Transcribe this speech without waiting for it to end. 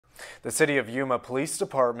The City of Yuma Police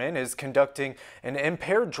Department is conducting an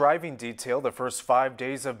impaired driving detail the first 5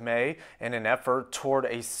 days of May in an effort toward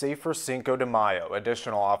a safer Cinco de Mayo.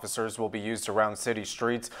 Additional officers will be used around city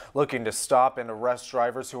streets looking to stop and arrest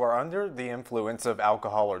drivers who are under the influence of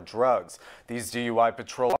alcohol or drugs. These DUI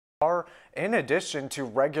patrols are, in addition to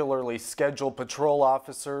regularly scheduled patrol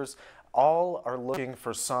officers, all are looking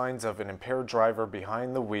for signs of an impaired driver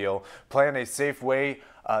behind the wheel. Plan a safe way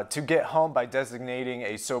to get home by designating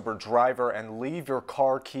a sober driver and leave your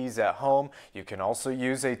car keys at home. You can also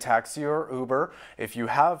use a taxi or Uber. If you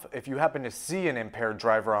happen to see an impaired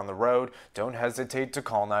driver on the road, don't hesitate to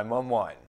call 911.